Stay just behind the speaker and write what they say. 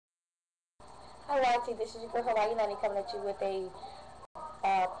Auntie, this is your girl Hawaiinani coming at you with a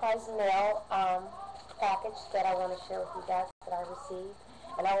prize mail package that I want to share with you guys that I received.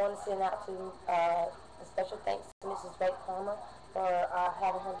 And I want to send out to a special thanks to msredkarma for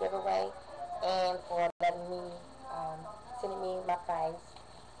having her giveaway and for letting me, sending me my prize.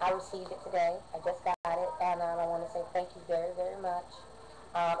 I received it today. I just got it, and I want to say thank you very, very much.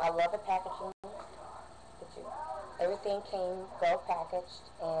 I love the packaging. Everything came well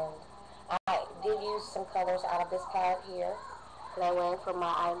packaged, and I did use some colors out of this palette here that I wear for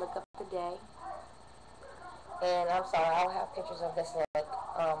my eye look up today. And I'm sorry, I'll have pictures of this look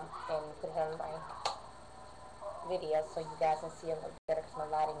and put it on my video so you guys can see it a little better because my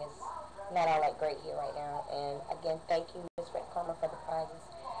lighting is not all that great here right now. And again, thank you, msredkarma, for the prizes.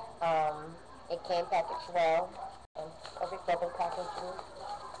 It came packaged well and perfect bubble packaging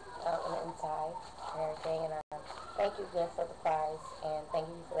on the inside and everything. And thank you again for the prize, and thank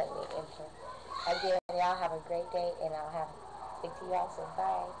you for letting me enter. Again, y'all have a great day, and I'll speak to you all soon.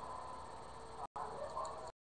 Bye.